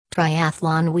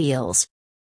Triathlon Wheels.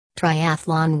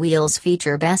 Triathlon wheels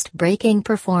feature best braking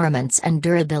performance and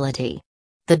durability.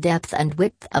 The depth and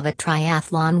width of a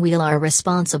triathlon wheel are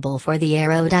responsible for the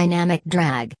aerodynamic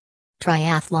drag.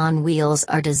 Triathlon wheels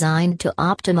are designed to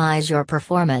optimize your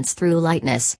performance through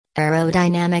lightness,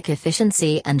 aerodynamic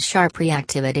efficiency and sharp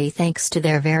reactivity thanks to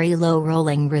their very low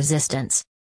rolling resistance.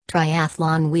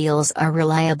 Triathlon wheels are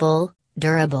reliable,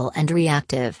 durable and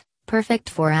reactive, perfect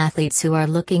for athletes who are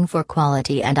looking for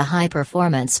quality and a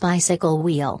high-performance bicycle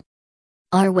wheel.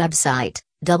 Our website,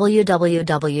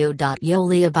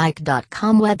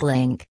 www.yoliabike.com web link